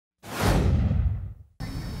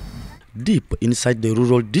Deep inside the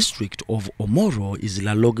rural district of Omoro is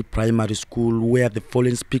Lalogi Primary School, where the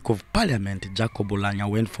fallen Speaker of Parliament, Dr Oulanyah,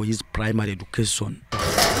 went for his primary education.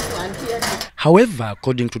 However,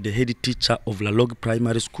 according to the head teacher of Lalogi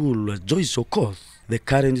Primary School, Joyce Okoth, the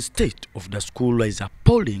current state of the school is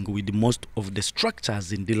appalling, with most of the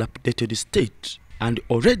structures in dilapidated state and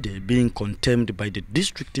already being condemned by the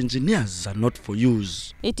district engineers are not for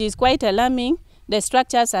use. It is quite alarming. The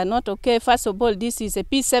structures are not okay. First of all, this is a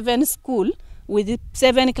P7 school with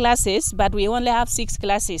 7 classes, but we only have 6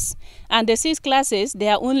 classes. And the 6 classes,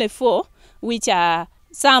 there are only 4, which are,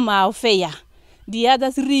 some are fair. The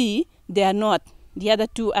other 3, they are not. The other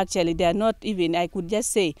 2, actually, they are not even, I could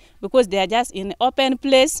just say, because they are just in an open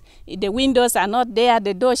place. The windows are not there,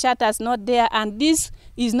 the door shutters not there, and this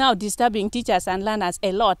is now disturbing teachers and learners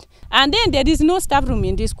a lot. And then there is no staff room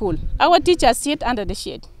in this school. Our teachers sit under the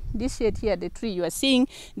shade. This shade here, the tree you are seeing,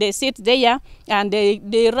 they sit there and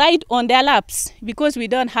they write on their laps because we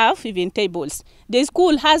don't have even tables. The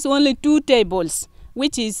school has only 2 tables,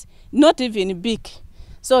 which is not even big.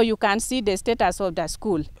 So you can see the status of the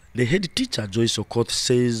school. The head teacher, Joyce Okoth,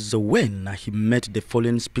 says when he met the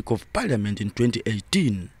fallen Speaker of Parliament in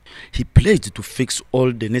 2018, he pledged to fix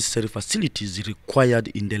all the necessary facilities required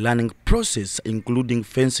in the learning process, including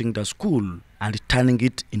fencing the school and turning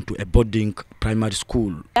it into a boarding primary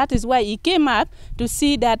school. That is why he came up to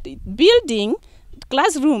see that building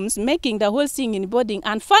classrooms, making the whole thing in boarding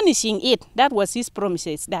and furnishing it. That was his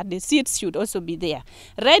promises, that the seats should also be there.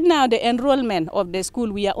 Right now, the enrollment of the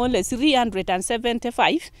school, we are only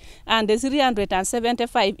 375, and the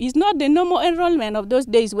 375 is not the normal enrollment of those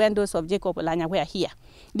days when those of Dr Obote were here.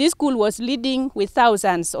 This school was leading with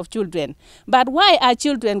thousands of children. But why are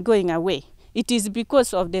children going away? It is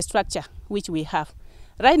because of the structure which we have.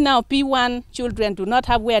 Right now, P1 children do not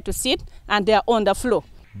have where to sit, and they are on the floor.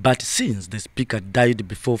 But since the speaker died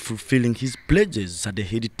before fulfilling his pledges, the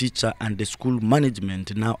head teacher and the school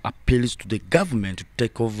management now appeals to the government to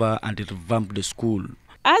take over and revamp the school.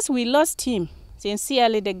 As we lost him,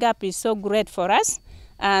 sincerely the gap is so great for us.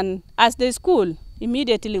 And as the school,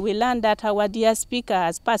 immediately we learned that our dear speaker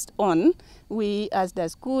has passed on. We, as the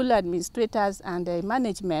school administrators and the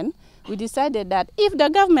management, we decided that if the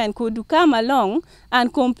government could come along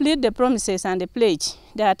and complete the promises and the pledge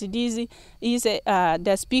that this is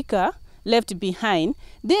the speaker left behind,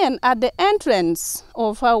 then at the entrance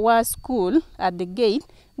of our school, at the gate,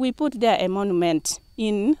 we put there a monument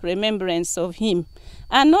in remembrance of him.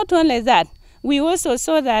 And not only that, we also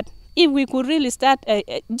saw that if we could really start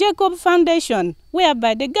a Jacob Foundation,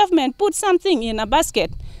 whereby the government put something in a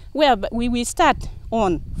basket, where we will start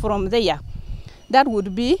on from there, that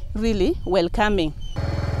would be really welcoming.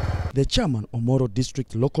 The chairman of Omoro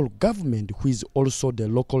District Local Government, who is also the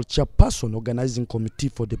local chairperson organizing committee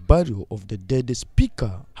for the burial of the dead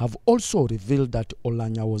speaker, have also revealed that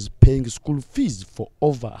Oulanyah was paying school fees for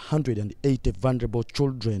over 180 vulnerable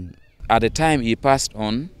children. At the time he passed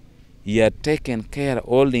on, he had taken care of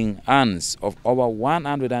holding hands of over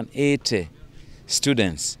 180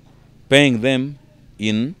 students, paying them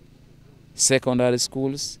in secondary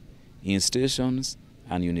schools, institutions,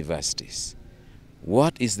 and universities.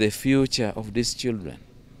 What is the future of these children?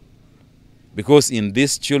 Because in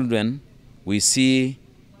these children, we see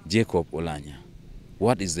Dr Oulanyah.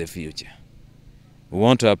 What is the future? We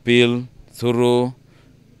want to appeal through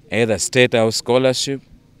either State House scholarship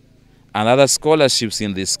and other scholarships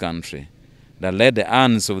in this country that let the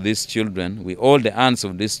hands of these children, we hold the hands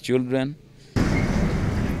of these children.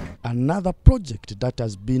 Another project that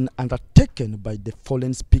has been undertaken by the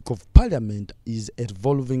fallen Speaker of Parliament is a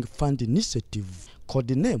revolving fund initiative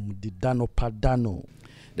codenamed the Dano Padano.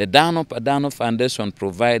 The Dano Padano Foundation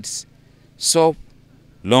provides soft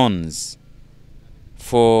loans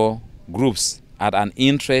for groups at an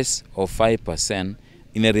interest of 5%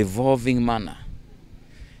 in a revolving manner.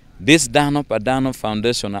 This Dano Padano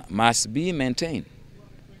Foundation must be maintained.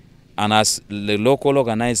 And as the local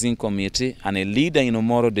organizing committee and a leader in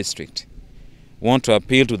Omoro district, want to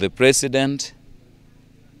appeal to the President,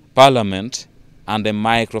 Parliament, and the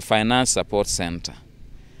Microfinance Support Center.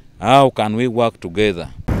 How can we work together?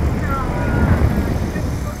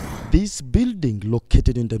 This building,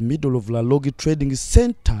 located in the middle of Lalogi Trading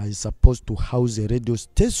Center, is supposed to house a radio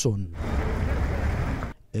station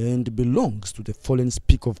and belongs to the fallen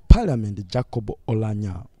Speaker of Parliament, Dr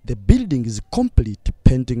Oulanyah. The building is complete,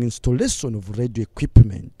 pending installation of radio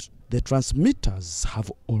equipment. The transmitters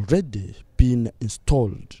have already been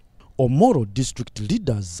installed. Omoro district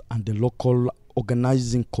leaders and the local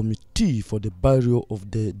organizing committee for the burial of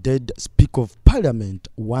the dead Speaker of Parliament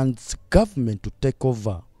wants government to take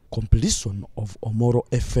over completion of Omoro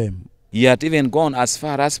FM. He had even gone as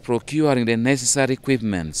far as procuring the necessary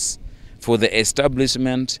equipments for the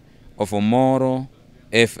establishment of Omoro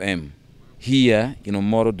FM here in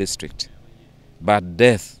Omoro district. But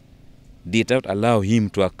death did not allow him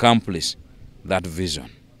to accomplish that vision.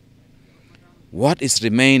 What is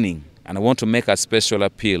remaining, and I want to make a special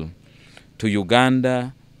appeal to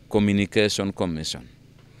Uganda Communication Commission,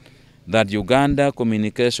 that Uganda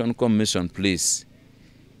Communication Commission, please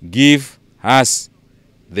give us,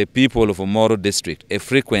 the people of Omoro district, a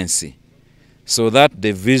frequency so that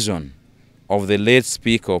the vision of the late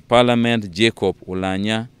Speaker of Parliament, Dr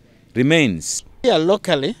Oulanyah, remains. Here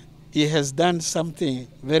locally, he has done something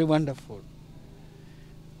very wonderful.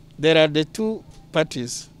 There are the two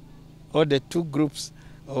parties, or the two groups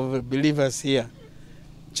of believers here,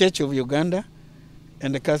 Church of Uganda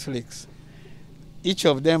and the Catholics. Each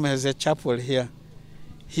of them has a chapel here.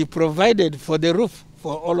 He provided for the roof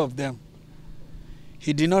for all of them.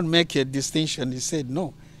 He did not make a distinction. He said,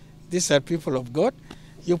 no, these are people of God.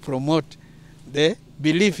 You promote the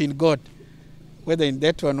belief in God, whether in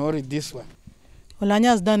that one or in this one. Oulanyah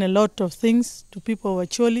has done a lot of things to people of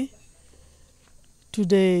Acholi, to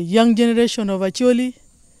the young generation of Acholi,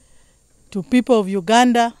 to people of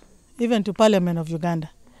Uganda, even to Parliament of Uganda.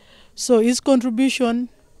 So his contribution,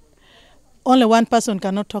 only one person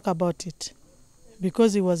cannot talk about it,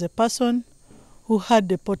 because he was a person who had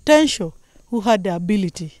the potential, who had the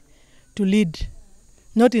ability to lead,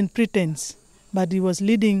 not in pretense, but he was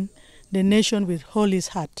leading the nation with all his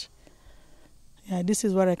heart. Yeah, this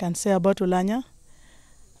is what I can say about Oulanyah,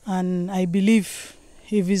 and I believe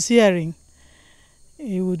if he's hearing,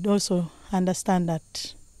 he would also understand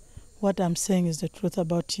that what I'm saying is the truth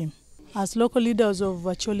about him. As local leaders of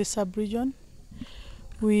Acholi sub-region,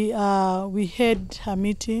 we had a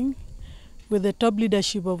meeting with the top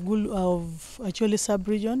leadership of Acholi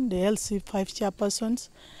sub-region, the LC 5 chairpersons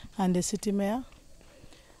and the city mayor.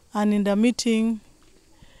 And in the meeting,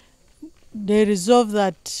 they resolved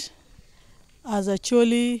that as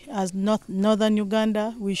Acholi, as northern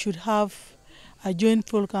Uganda, we should have a joint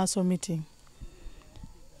full council meeting.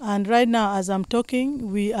 And right now, as I'm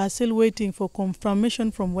talking, we are still waiting for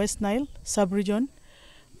confirmation from West Nile sub-region.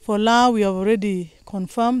 For now, we have already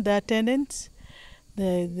confirmed their attendance.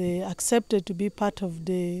 They accepted to be part of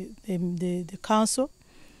the council,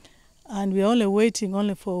 and we are only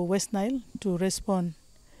waiting for West Nile to respond.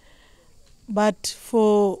 But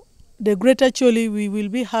for the Greater Acholi, we will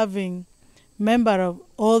be having members of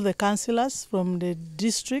all the councillors from the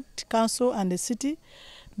district council and the city,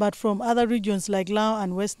 but from other regions like Lao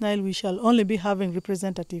and West Nile, we shall only be having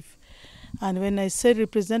representative. And when I say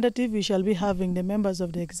representative, we shall be having the members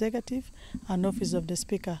of the executive and office of the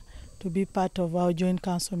speaker to be part of our joint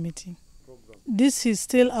council meeting. This is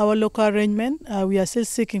still our local arrangement. We are still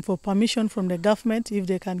seeking for permission from the government if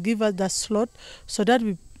they can give us that slot so that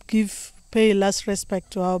we pay last respect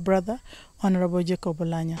to our brother, Honorable Dr Obote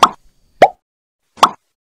College Boroboro.